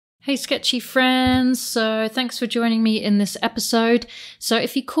Hey sketchy friends, so thanks for joining me in this episode. So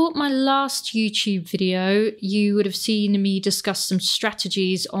if you caught my last YouTube video, you would have seen me discuss some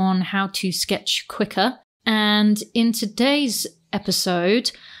strategies on how to sketch quicker. And in today's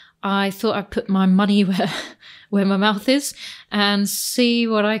episode, I thought I'd put my money where my mouth is and see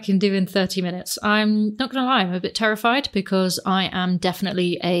what I can do in 30 minutes. I'm not gonna lie, I'm a bit terrified because I am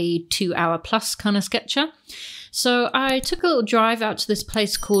definitely a 2-hour plus kind of sketcher. So I took a little drive out to this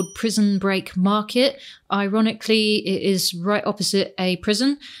place called Prison Break Market. Ironically, it is right opposite a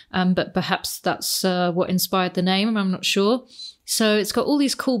prison, but perhaps that's what inspired the name, I'm not sure. So it's got all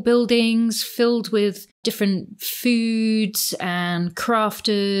these cool buildings filled with different foods and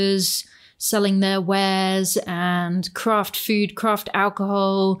crafters selling their wares and craft food, craft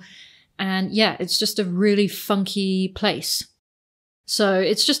alcohol. And yeah, it's just a really funky place. So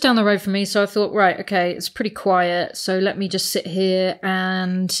it's just down the road from me. So I thought, right, okay, it's pretty quiet. So let me just sit here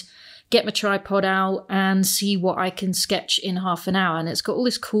and get my tripod out and see what I can sketch in half an hour. And it's got all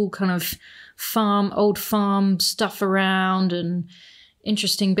this cool kind of old farm stuff around and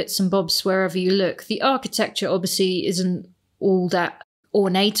interesting bits and bobs wherever you look. The architecture obviously isn't all that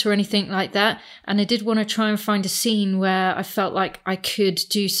ornate or anything like that. And I did want to try and find a scene where I felt like I could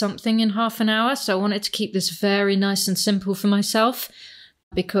do something in half an hour. So I wanted to keep this very nice and simple for myself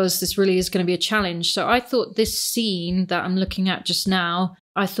because this really is going to be a challenge. So I thought this scene that I'm looking at just now,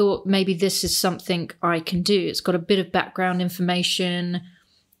 I thought maybe this is something I can do. It's got a bit of background information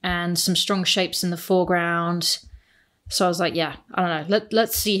and some strong shapes in the foreground. So I was like, yeah, I don't know.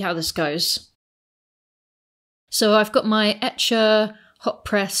 Let's see how this goes. So I've got my Etcher hot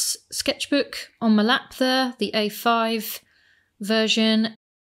press sketchbook on my lap there, the A5 version.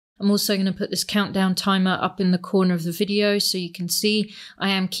 I'm also going to put this countdown timer up in the corner of the video so you can see I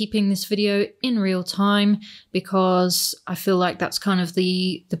am keeping this video in real time because I feel like that's kind of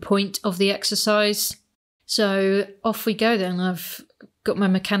the point of the exercise. So off we go then. I've got my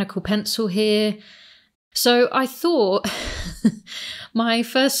mechanical pencil here. So I thought, my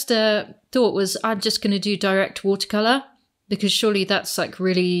first thought was I'm just going to do direct watercolor because surely that's like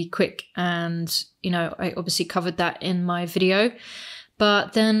really quick and, you know, I obviously covered that in my video.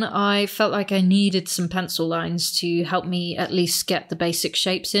 But then I felt like I needed some pencil lines to help me at least get the basic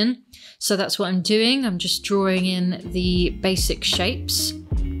shapes in. So that's what I'm doing. I'm just drawing in the basic shapes.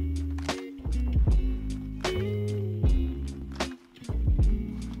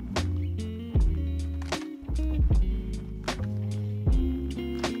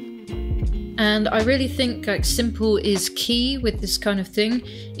 And I really think like simple is key with this kind of thing.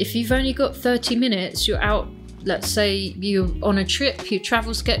 If you've only got 30 minutes, you're out, let's say you're on a trip, you're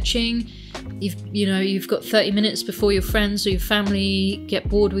travel sketching, you've got 30 minutes before your friends or your family get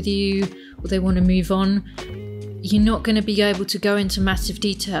bored with you or they want to move on. You're not going to be able to go into massive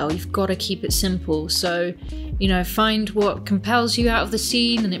detail. You've got to keep it simple. So, you know, find what compels you out of the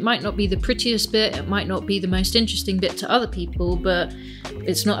scene, and it might not be the prettiest bit, it might not be the most interesting bit to other people, but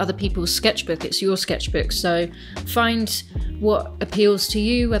it's not other people's sketchbook, it's your sketchbook. So find what appeals to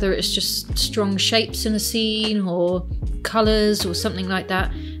you, whether it's just strong shapes in a scene or colours or something like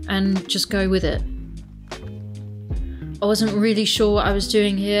that, and just go with it. I wasn't really sure what I was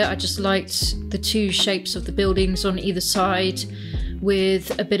doing here. I just liked the two shapes of the buildings on either side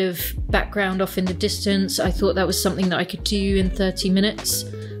with a bit of background off in the distance. I thought that was something that I could do in 30 minutes.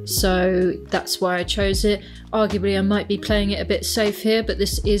 So that's why I chose it. Arguably I might be playing it a bit safe here, but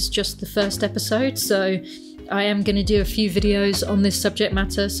this is just the first episode. So I am going to do a few videos on this subject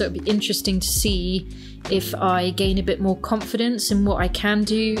matter. So it'll be interesting to see if I gain a bit more confidence in what I can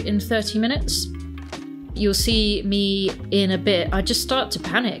do in 30 minutes. You'll see me in a bit. I just start to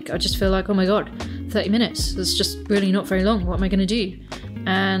panic. I just feel like, oh my God, 30 minutes. That's just really not very long. What am I going to do?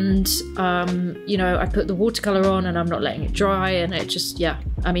 And, you know, I put the watercolor on and I'm not letting it dry. And it just, yeah,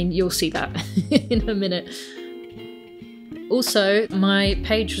 I mean, you'll see that in a minute. Also, my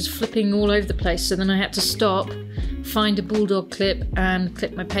page was flipping all over the place. So then I had to stop, find a bulldog clip and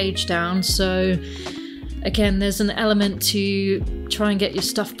clip my page down. So again, there's an element to try and get your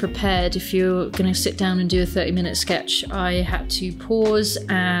stuff prepared if you're going to sit down and do a 30-minute sketch. I had to pause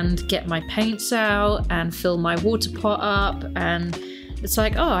and get my paints out and fill my water pot up, and it's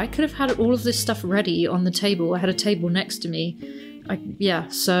like, oh, I could have had all of this stuff ready on the table. I had a table next to me.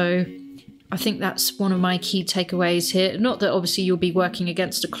 So I think that's one of my key takeaways here. Not that obviously you'll be working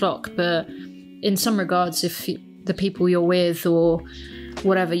against a clock, but in some regards, if the people you're with or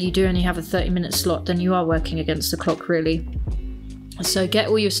whatever, you do only have a 30-minute slot, then you are working against the clock really. So get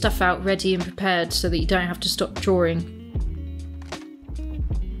all your stuff out ready and prepared so that you don't have to stop drawing.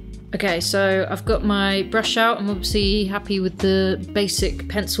 Okay, so I've got my brush out. I'm obviously happy with the basic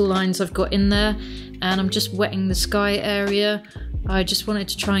pencil lines I've got in there, and I'm just wetting the sky area. I just wanted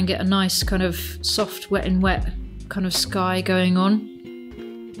to try and get a nice kind of soft wet and wet kind of sky going on.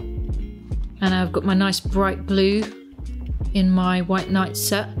 And I've got my nice bright blue in my White Night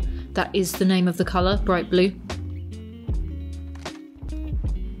set. That is the name of the colour, bright blue.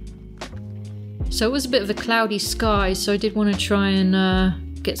 So it was a bit of a cloudy sky, so I did want to try and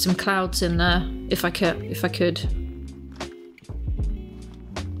get some clouds in there if I could.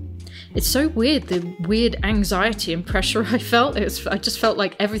 It's so weird, the weird anxiety and pressure I felt. I just felt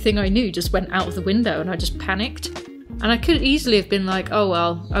like everything I knew just went out of the window and I just panicked. And I could easily have been like, oh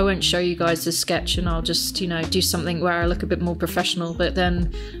well, I won't show you guys this sketch and I'll just, you know, do something where I look a bit more professional. But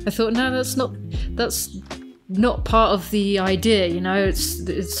then I thought, no, that's not part of the idea, you know.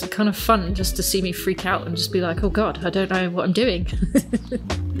 It's kind of fun just to see me freak out and just be like, oh god, I don't know what I'm doing.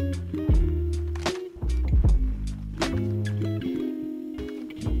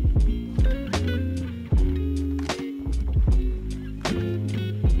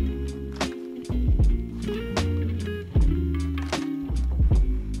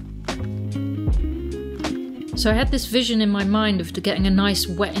 So I had this vision in my mind of getting a nice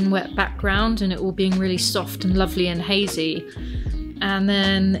wet and wet background and it all being really soft and lovely and hazy. And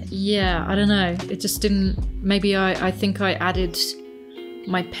then, yeah, I don't know, it just didn't, maybe I think I added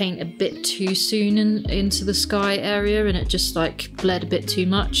my paint a bit too soon into the sky area and it just like bled a bit too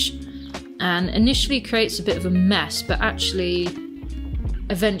much. And initially creates a bit of a mess, but actually,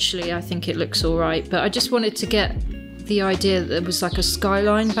 eventually I think it looks all right. But I just wanted to get the idea that there was like a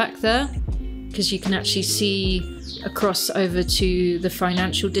skyline back there, because you can actually see across over to the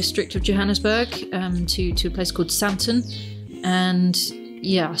financial district of Johannesburg, to a place called Sandton. And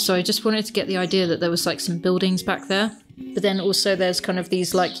yeah, so I just wanted to get the idea that there was like some buildings back there, but then also there's kind of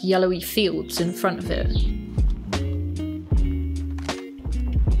these like yellowy fields in front of it.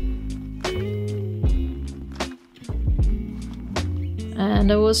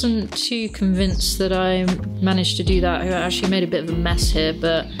 And I wasn't too convinced that I managed to do that. I actually made a bit of a mess here,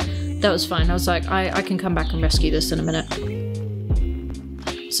 but that was fine. I was like, I can come back and rescue this in a minute.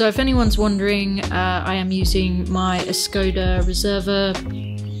 So if anyone's wondering, I am using my Escoda Reserva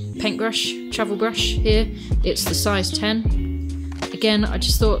paintbrush, travel brush here. It's the size 10. Again, I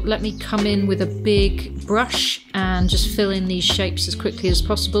just thought, let me come in with a big brush and just fill in these shapes as quickly as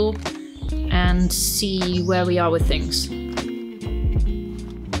possible and see where we are with things.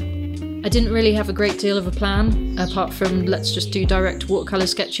 I didn't really have a great deal of a plan, apart from let's just do direct watercolour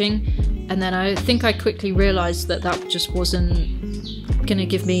sketching, and then I think I quickly realised that that just wasn't going to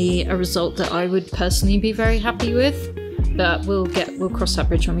give me a result that I would personally be very happy with, but we'll cross that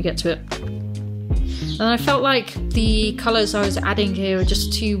bridge when we get to it. And I felt like the colours I was adding here are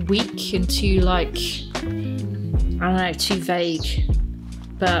just too weak and too like, I don't know, too vague.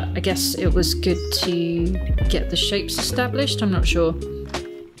 But I guess it was good to get the shapes established, I'm not sure.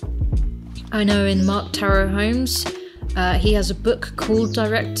 I know in Mark Taro Holmes, he has a book called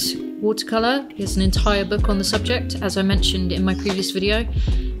Direct Watercolour. He has an entire book on the subject, as I mentioned in my previous video,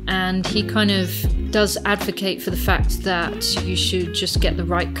 and he kind of does advocate for the fact that you should just get the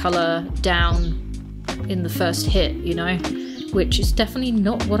right colour down in the first hit, you know, which is definitely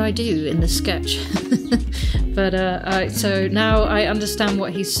not what I do in this sketch. But so now I understand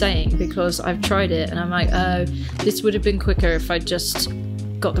what he's saying, because I've tried it and I'm like, oh, this would have been quicker if I just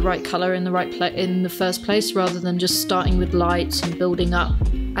got the right colour in the right in the first place, rather than just starting with lights and building up,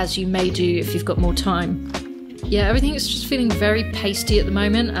 as you may do if you've got more time. Yeah, everything is just feeling very pasty at the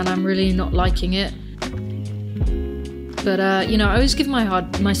moment and I'm really not liking it. But you know, I always give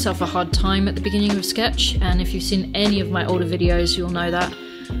myself a hard time at the beginning of a sketch, and if you've seen any of my older videos you'll know that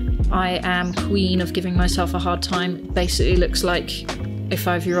I am queen of giving myself a hard time. It basically looks like a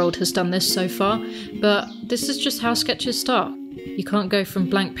 5-year-old has done this so far, but this is just how sketches start. You can't go from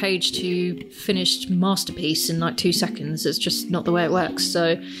blank page to finished masterpiece in like 2 seconds. It's just not the way it works.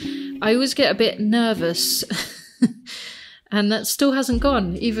 So I always get a bit nervous and that still hasn't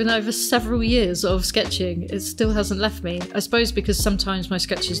gone. Even over several years of sketching, it still hasn't left me. I suppose because sometimes my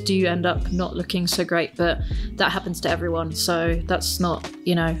sketches do end up not looking so great, but that happens to everyone. So that's not,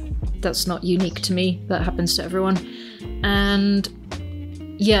 you know, that's not unique to me. That happens to everyone. And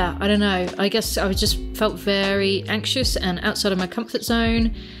yeah, I don't know, I guess I just felt very anxious and outside of my comfort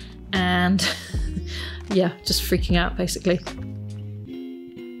zone, and yeah, just freaking out basically.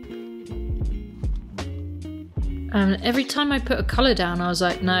 And every time I put a colour down I was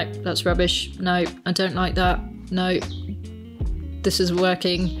like, no, that's rubbish, no, I don't like that, no, this isn't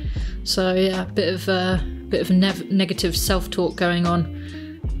working. So yeah, a bit of negative self-talk going on.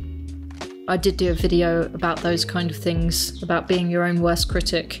 I did do a video about those kind of things, about being your own worst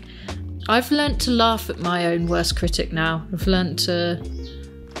critic. I've learnt to laugh at my own worst critic now. I've learnt to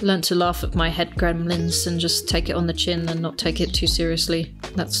laugh at my head gremlins and just take it on the chin and not take it too seriously.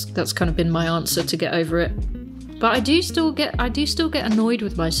 That's kind of been my answer to get over it. But I do still get annoyed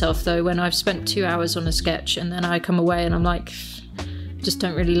with myself though when I've spent 2 hours on a sketch and then I come away and I'm like, just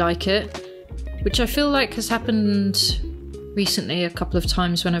don't really like it. Which I feel like has happened recently a couple of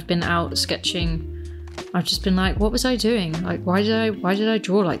times when I've been out sketching. I've just been like, what was I doing? Like, why did I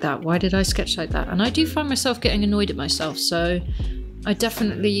draw like that? Why did I sketch like that? And I do find myself getting annoyed at myself. So I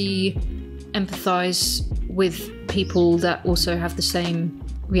definitely empathise with people that also have the same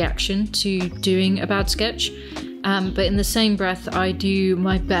reaction to doing a bad sketch. But in the same breath, I do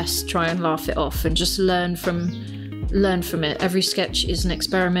my best to try and laugh it off and just learn from it. Every sketch is an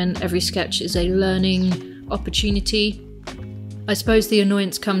experiment. Every sketch is a learning opportunity. I suppose the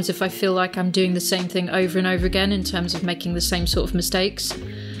annoyance comes if I feel like I'm doing the same thing over and over again in terms of making the same sort of mistakes.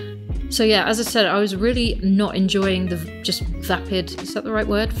 So yeah, as I said, I was really not enjoying the just vapid, is that the right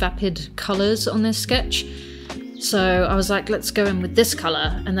word? Vapid colours on this sketch. So I was like, let's go in with this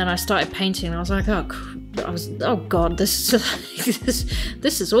colour. And then I started painting and I was like, oh god, this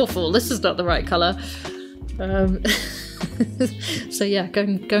is awful. This is not the right colour. So yeah,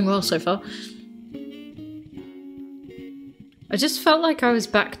 going well so far. I just felt like I was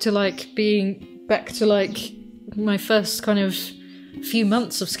back to my first kind of few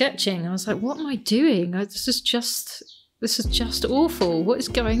months of sketching. I was like, what am I doing? This is just awful. What is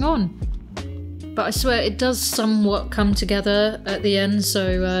going on? But I swear it does somewhat come together at the end,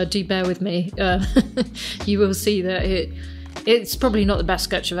 so do bear with me. You will see that it's probably not the best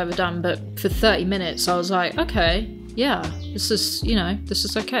sketch I've ever done, but for 30 minutes I was like, okay, yeah, this is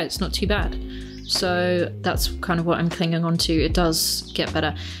okay, it's not too bad. So that's kind of what I'm clinging on to. It does get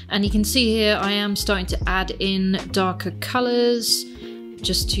better. And you can see here I am starting to add in darker colours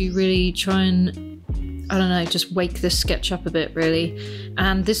just to really try and, I don't know, just wake this sketch up a bit really.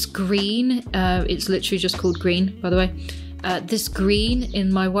 And this green, it's literally just called green, by the way. This green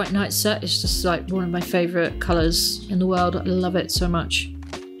in my White Night set is just like one of my favourite colours in the world. I love it so much.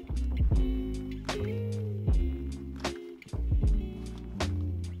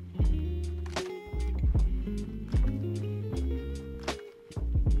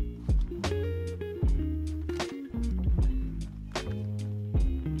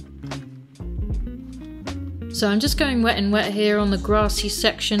 So I'm just going wet and wet here on the grassy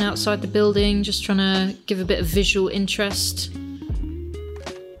section outside the building, just trying to give a bit of visual interest.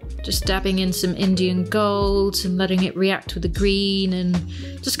 Just dabbing in some Indian gold and letting it react with the green and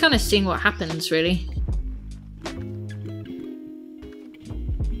just kind of seeing what happens really.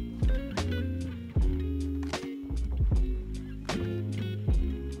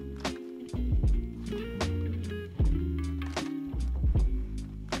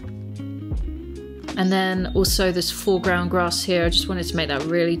 And then also this foreground grass here, I just wanted to make that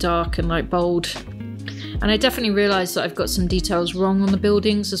really dark and like bold. And I definitely realised that I've got some details wrong on the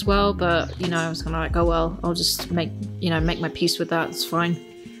buildings as well, but you know, I was kind of like, oh well, I'll just make my peace with that, it's fine.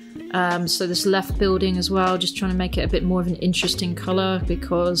 So this left building as well, just trying to make it a bit more of an interesting colour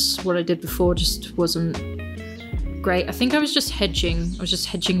because what I did before just wasn't great. I think I was just hedging. I was just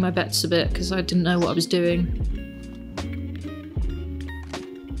hedging my bets a bit because I didn't know what I was doing.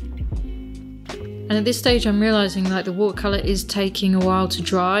 And at this stage I'm realising like the watercolour is taking a while to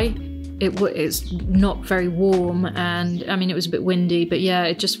dry. It's not very warm and I mean it was a bit windy, but yeah,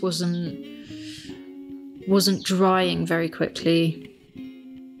 it just wasn't drying very quickly.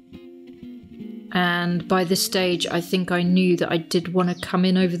 And by this stage I think I knew that I did want to come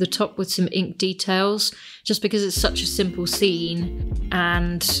in over the top with some ink details just because it's such a simple scene,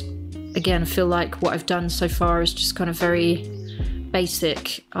 and again I feel like what I've done so far is just kind of very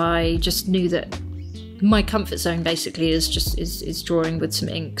basic. I just knew that my comfort zone basically is drawing with some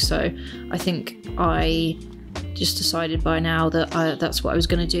ink, so I think I just decided by now that that's what I was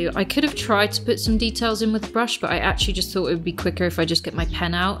going to do. I could have tried to put some details in with a brush, but I actually just thought it would be quicker if I just get my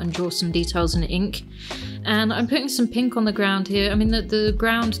pen out and draw some details in ink. And I'm putting some pink on the ground here. I mean the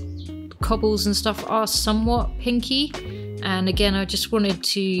ground cobbles and stuff are somewhat pinky, and again I just wanted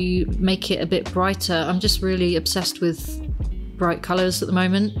to make it a bit brighter. I'm just really obsessed with bright colours at the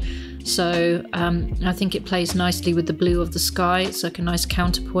moment. So I think it plays nicely with the blue of the sky. It's like a nice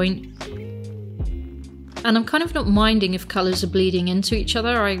counterpoint. And I'm kind of not minding if colours are bleeding into each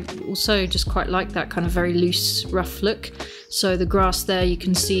other. I also just quite like that kind of very loose, rough look. So the grass there you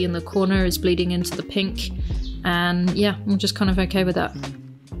can see in the corner is bleeding into the pink. And yeah, I'm just kind of okay with that.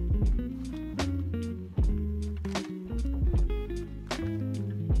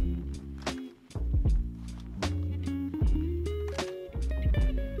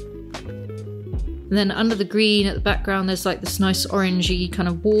 And then under the green at the background, there's like this nice orangey kind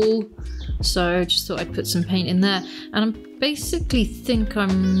of wall. So just thought I'd put some paint in there. And I basically think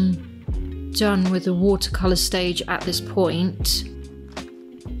I'm done with the watercolor stage at this point.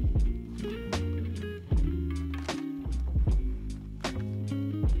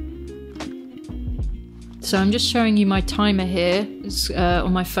 So I'm just showing you my timer here. It's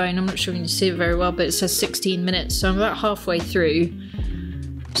on my phone. I'm not sure you can see it very well, but it says 16 minutes. So I'm about halfway through.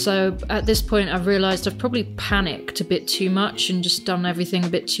 So at this point, I've realised I've probably panicked a bit too much and just done everything a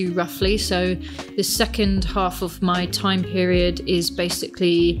bit too roughly. So this second half of my time period is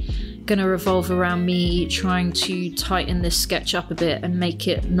basically going to revolve around me trying to tighten this sketch up a bit and make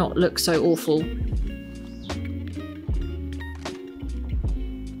it not look so awful.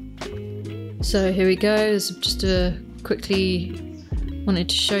 So here we go. So just quickly wanted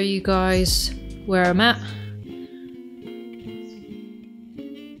to show you guys where I'm at.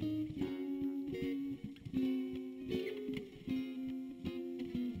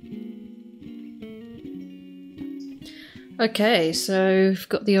 Okay, so I've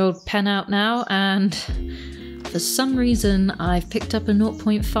got the old pen out now, and for some reason I've picked up a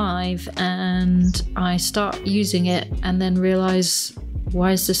 0.5 and I start using it and then realise,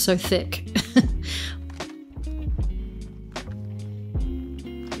 why is this so thick?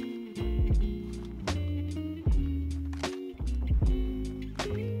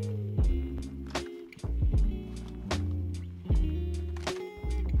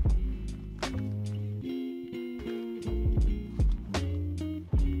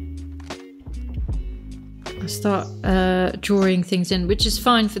 I start drawing things in, which is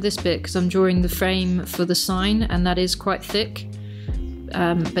fine for this bit because I'm drawing the frame for the sign and that is quite thick.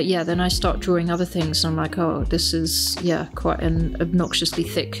 But yeah, then I start drawing other things and I'm like, oh, this is, yeah, quite an obnoxiously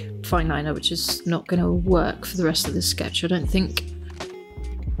thick fine liner, which is not going to work for the rest of this sketch, I don't think.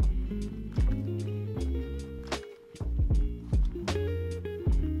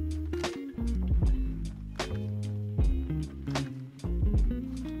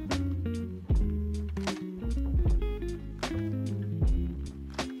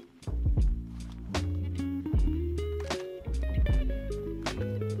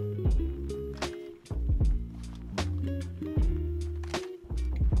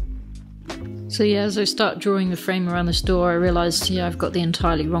 So yeah, as I start drawing the frame around this door, I realised, yeah, I've got the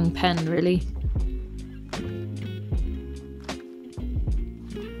entirely wrong pen, really.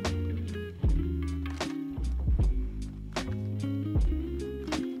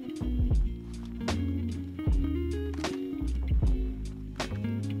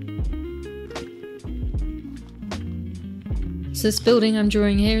 So this building I'm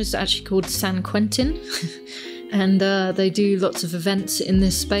drawing here is actually called San Quentin. And they do lots of events in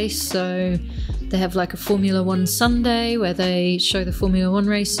this space, so they have like a Formula 1 Sunday where they show the Formula 1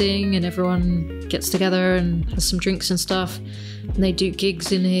 racing and everyone gets together and has some drinks and stuff. And they do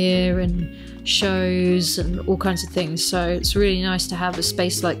gigs in here and shows and all kinds of things, so it's really nice to have a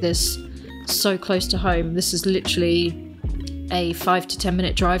space like this so close to home. This is literally a 5 to 10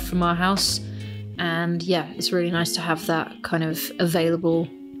 minute drive from our house, and yeah, it's really nice to have that kind of available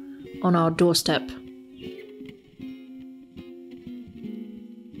on our doorstep.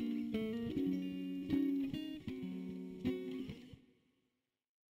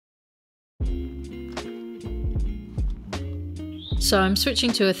 So I'm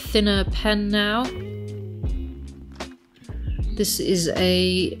switching to a thinner pen now. This is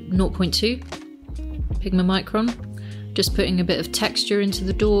a 0.2 Pigma Micron. Just putting a bit of texture into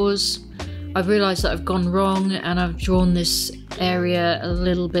the doors. I've realised that I've gone wrong and I've drawn this area a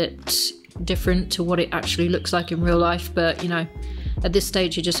little bit different to what it actually looks like in real life, but you know, at this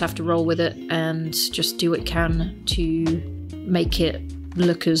stage you just have to roll with it and just do what you can to make it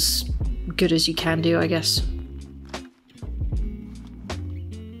look as good as you can do, I guess.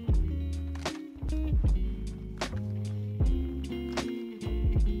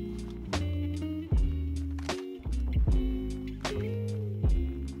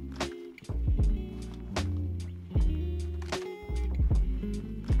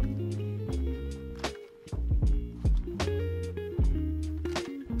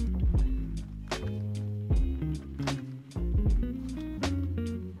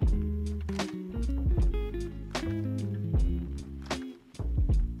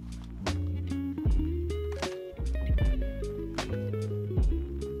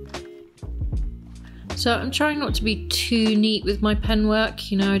 So I'm trying not to be too neat with my pen work,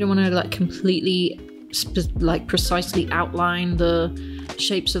 you know, I don't want to like completely precisely outline the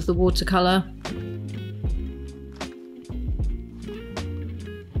shapes of the watercolor.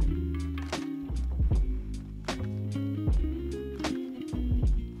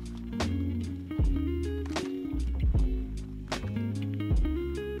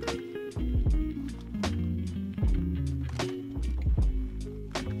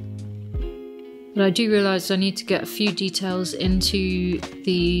 But I do realise I need to get a few details into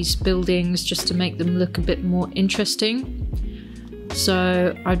these buildings just to make them look a bit more interesting.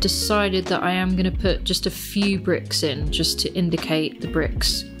 So I've decided that I am going to put just a few bricks in just to indicate the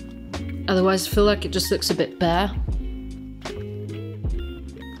bricks. Otherwise I feel like it just looks a bit bare.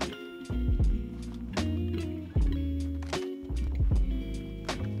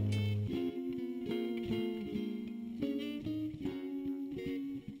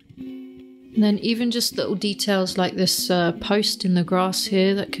 And then even just little details like this post in the grass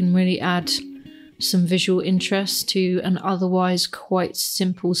here that can really add some visual interest to an otherwise quite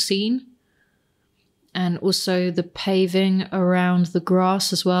simple scene. And also the paving around the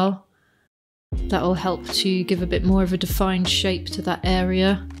grass as well. That will help to give a bit more of a defined shape to that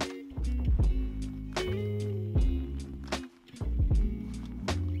area.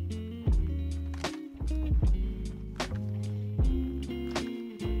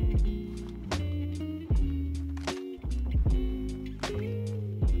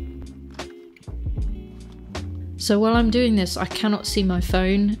 So while I'm doing this, I cannot see my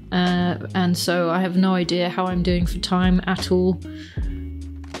phone, and so I have no idea how I'm doing for time at all.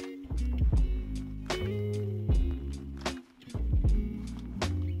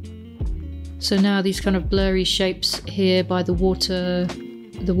 So now these kind of blurry shapes here by the water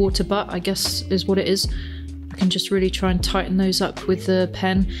butt, I guess is what it is. I can just really try and tighten those up with the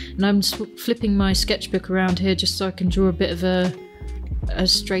pen. And I'm flipping my sketchbook around here just so I can draw a bit of a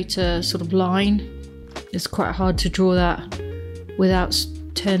straighter sort of line. It's quite hard to draw that without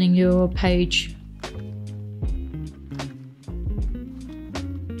turning your page.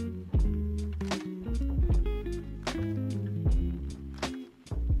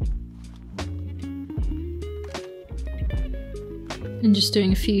 And just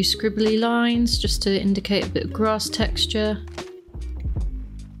doing a few scribbly lines just to indicate a bit of grass texture.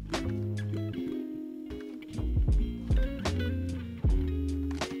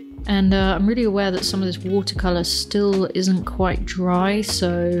 And I'm really aware that some of this watercolour still isn't quite dry,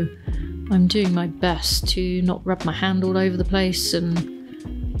 so I'm doing my best to not rub my hand all over the place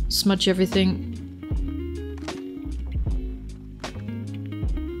and smudge everything.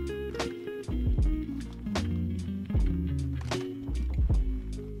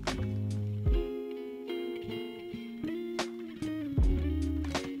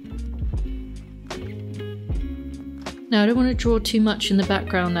 Now I don't want to draw too much in the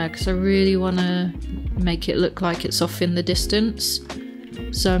background there because I really want to make it look like it's off in the distance.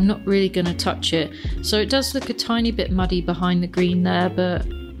 So I'm not really going to touch it. So it does look a tiny bit muddy behind the green there, but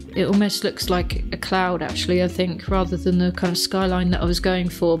it almost looks like a cloud actually, I think, rather than the kind of skyline that I was going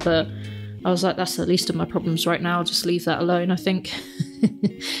for. But I was like, that's the least of my problems right now, I'll just leave that alone, I think.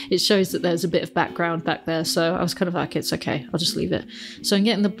 It shows that there's a bit of background back there, so I was kind of like, it's okay, I'll just leave it. So I'm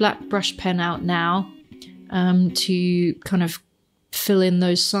getting the black brush pen out now. To kind of fill in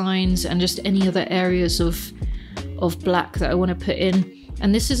those signs and just any other areas of black that I want to put in.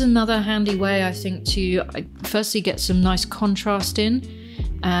 And this is another handy way, I think, to firstly get some nice contrast in,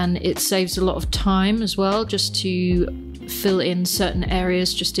 and it saves a lot of time as well just to fill in certain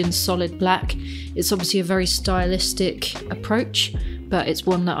areas just in solid black. It's obviously a very stylistic approach, but it's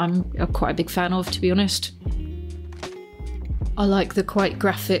one that I'm quite a big fan of, to be honest. I like the quite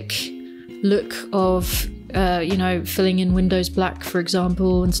graphic look of you know, filling in windows black, for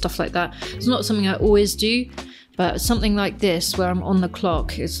example, and stuff like that. It's not something I always do, but something like this where I'm on the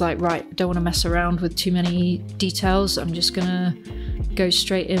clock, it's like, right, I don't want to mess around with too many details. I'm just gonna go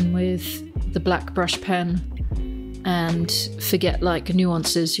straight in with the black brush pen and forget like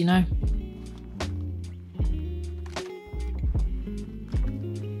nuances, you know.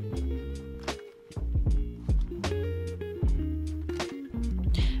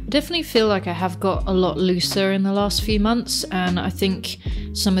 Definitely feel like I have got a lot looser in the last few months, and I think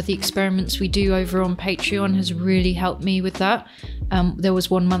some of the experiments we do over on Patreon has really helped me with that. There was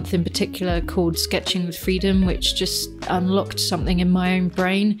one month in particular called Sketching with Freedom, which just unlocked something in my own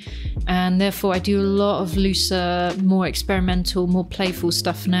brain, and therefore I do a lot of looser, more experimental, more playful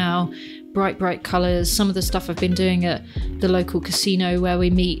stuff now. Bright colours. Some of the stuff I've been doing at the local casino where we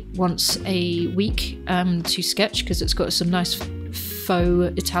meet once a week to sketch, because it's got some nice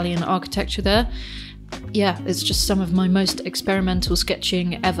faux Italian architecture there. Yeah, it's just some of my most experimental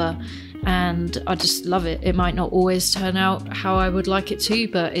sketching ever, and I just love it. It might not always turn out how I would like it to,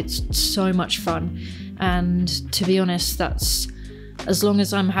 but it's so much fun. And to be honest, that's, as long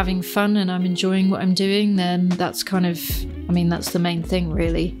as I'm having fun and I'm enjoying what I'm doing, then that's kind of, I mean, that's the main thing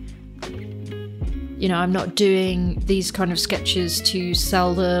really. You know, I'm not doing these kind of sketches to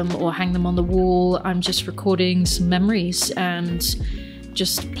sell them or hang them on the wall. I'm just recording some memories and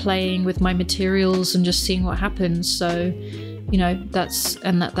just playing with my materials and just seeing what happens. So, you know,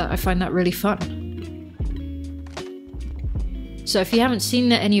 that I find that really fun. So if you haven't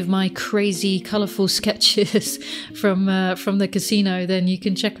seen any of my crazy colourful sketches from the casino, then you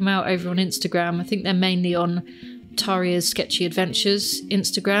can check them out over on Instagram. I think they're mainly on Taria's Sketchy Adventures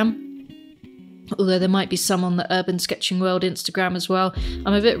Instagram, although there might be some on the Urban Sketching World Instagram as well.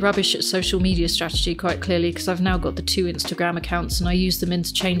 I'm a bit rubbish at social media strategy, quite clearly, because I've now got the 2 Instagram accounts and I use them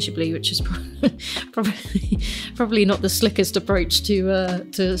interchangeably, which is probably not the slickest approach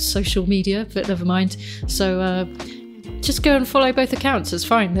to social media, but never mind. So just go and follow both accounts, it's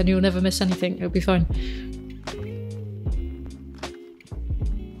fine, then you'll never miss anything, it'll be fine.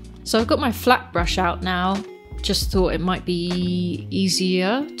 So I've got my flat brush out now. Just thought it might be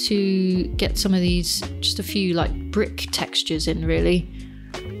easier to get some of these, just a few like brick textures in, really.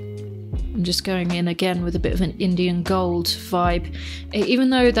 I'm just going in again with a bit of an Indian gold vibe.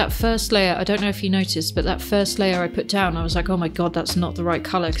 Even though that first layer, I don't know if you noticed, but that first layer I put down, I was like, oh my god, that's not the right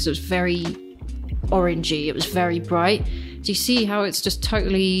colour, because it was very orangey, it was very bright. Do you see how it's just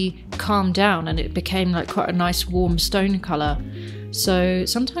totally calmed down and it became like quite a nice warm stone colour? So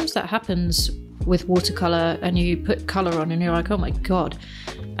sometimes that happens with watercolour, and you put colour on and you're like, oh my god.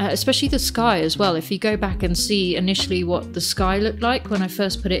 Especially the sky as well. If you go back and see initially what the sky looked like when I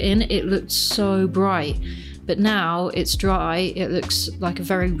first put it in, it looked so bright. But now it's dry, it looks like a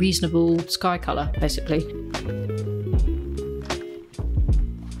very reasonable sky colour, basically.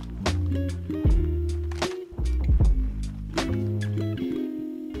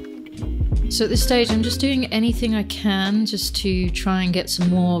 So at this stage I'm just doing anything I can just to try and get some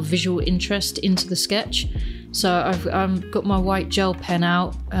more visual interest into the sketch. So I've got my white gel pen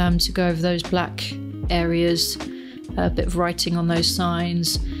out to go over those black areas, a bit of writing on those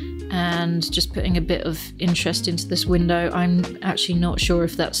signs, and just putting a bit of interest into this window. I'm actually not sure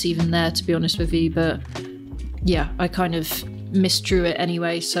if that's even there, to be honest with you, but yeah, I kind of misdrew it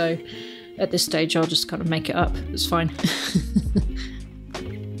anyway, so at this stage I'll just kind of make it up, it's fine.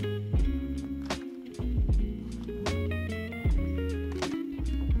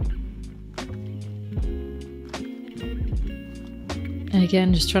 And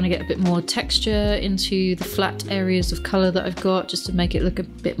again, just trying to get a bit more texture into the flat areas of colour that I've got, just to make it look a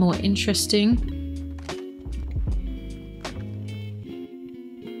bit more interesting.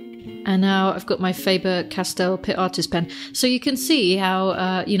 And now I've got my Faber-Castell Pit Artist pen. So you can see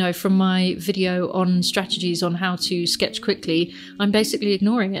how, you know, from my video on strategies on how to sketch quickly, I'm basically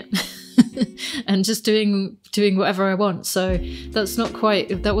ignoring it. And just doing whatever I want. So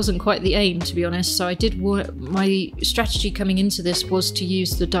that wasn't quite the aim, to be honest. So I did my strategy coming into this was to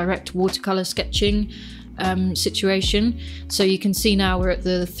use the direct watercolor sketching situation. So you can see now we're at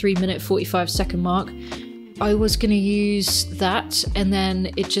the 3-minute 45-second mark. I was going to use that, and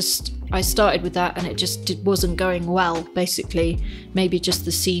then I started with that and it wasn't going well, basically. Maybe just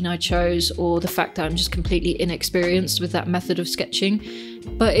the scene I chose, or the fact that I'm just completely inexperienced with that method of sketching.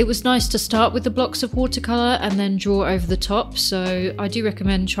 But it was nice to start with the blocks of watercolour and then draw over the top, so I do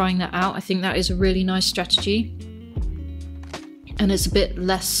recommend trying that out. I think that is a really nice strategy. And it's a bit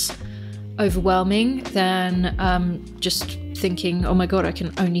less overwhelming than just thinking, oh my god, I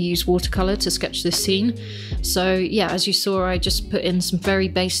can only use watercolour to sketch this scene. So yeah, as you saw, I just put in some very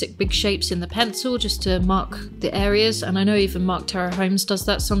basic big shapes in the pencil just to mark the areas, and I know even Mark Terra Holmes does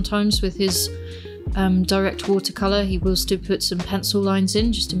that sometimes with his direct watercolour. He will still put some pencil lines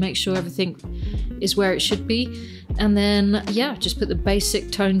in just to make sure everything is where it should be. And then yeah, just put the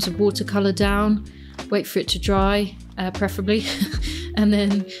basic tones of watercolour down, wait for it to dry, preferably, and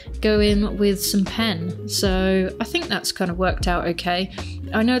then go in with some pen. So I think that's kind of worked out okay.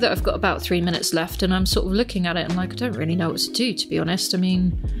 I know that I've got about 3 minutes left, and I'm sort of looking at it and like, I don't really know what to do, to be honest. I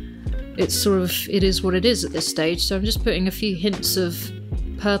mean, it is what it is at this stage. So I'm just putting a few hints of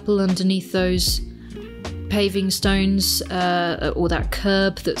purple underneath those paving stones, or that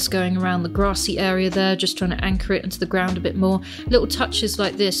curb that's going around the grassy area there, just trying to anchor it into the ground a bit more. Little touches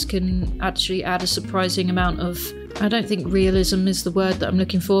like this can actually add a surprising amount of, I don't think realism is the word that I'm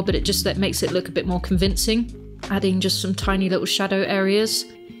looking for, but that makes it look a bit more convincing, adding just some tiny little shadow areas.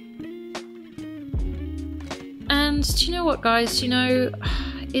 And do you know what, guys, you know,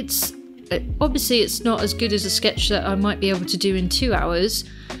 obviously it's not as good as a sketch that I might be able to do in 2 hours,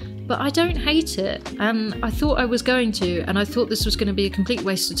 but I don't hate it, and I thought I was going to, and I thought this was going to be a complete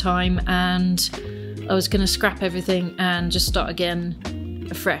waste of time, and I was going to scrap everything and just start again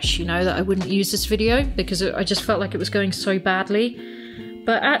afresh, you know, that I wouldn't use this video because I just felt like it was going so badly.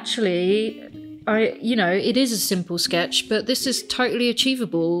 But actually, you know, it is a simple sketch, but this is totally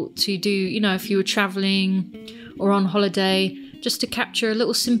achievable to do, you know, if you were traveling or on holiday. just to capture a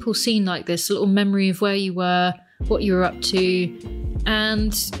little simple scene like this, a little memory of where you were, what you were up to,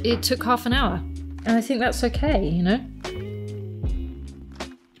 and it took half an hour. And I think that's okay, you know?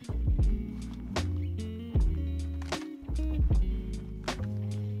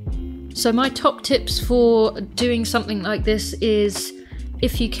 So my top tips for doing something like this is,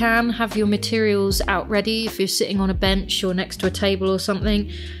 if you can, have your materials out ready. If you're sitting on a bench or next to a table or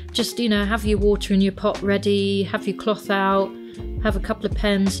something, just, you know, have your water in your pot ready, have your cloth out, have a couple of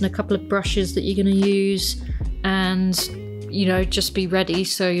pens and a couple of brushes that you're going to use, and, you know, just be ready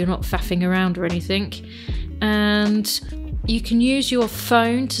so you're not faffing around or anything. And you can use your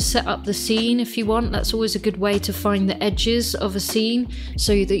phone to set up the scene if you want. That's always a good way to find the edges of a scene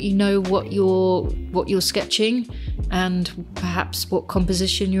so that you know what you're sketching and perhaps what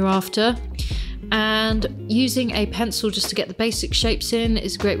composition you're after. And using a pencil just to get the basic shapes in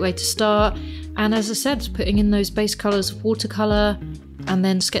is a great way to start. And as I said, putting in those base colours of watercolour and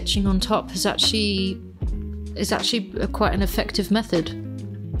then sketching on top is actually quite an effective method.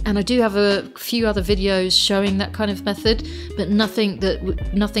 And I do have a few other videos showing that kind of method, but nothing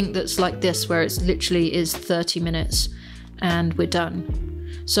that's like this, where it's literally is 30 minutes and we're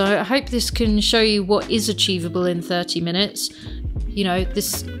done. So I hope this can show you what is achievable in 30 minutes. You know,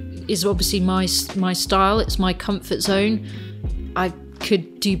 this is obviously my style, it's my comfort zone. I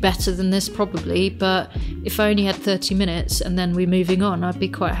could do better than this probably, but if I only had 30 minutes and then we're moving on, I'd be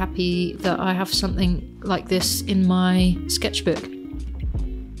quite happy that I have something like this in my sketchbook.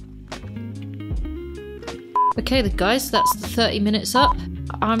 Okay guys, that's the 30 minutes up.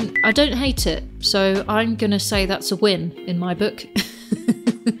 I don't hate it, so I'm gonna say that's a win in my book.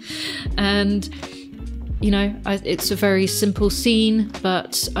 And, you know, it's a very simple scene,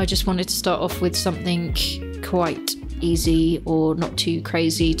 but I just wanted to start off with something quite easy or not too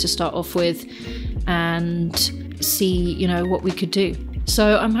crazy to start off with and see, you know, what we could do.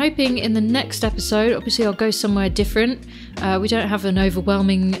 So I'm hoping in the next episode, obviously I'll go somewhere different. We don't have an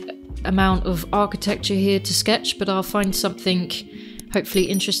overwhelming amount of architecture here to sketch, but I'll find something hopefully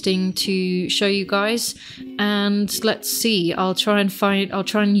interesting to show you guys, and let's see. I'll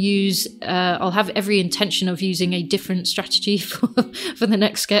have every intention of using a different strategy for the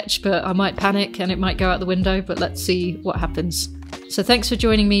next sketch, but I might panic and it might go out the window, but let's see what happens. So thanks for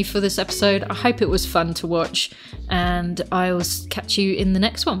joining me for this episode. I hope it was fun to watch, and I'll catch you in the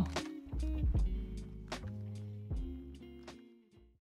next one.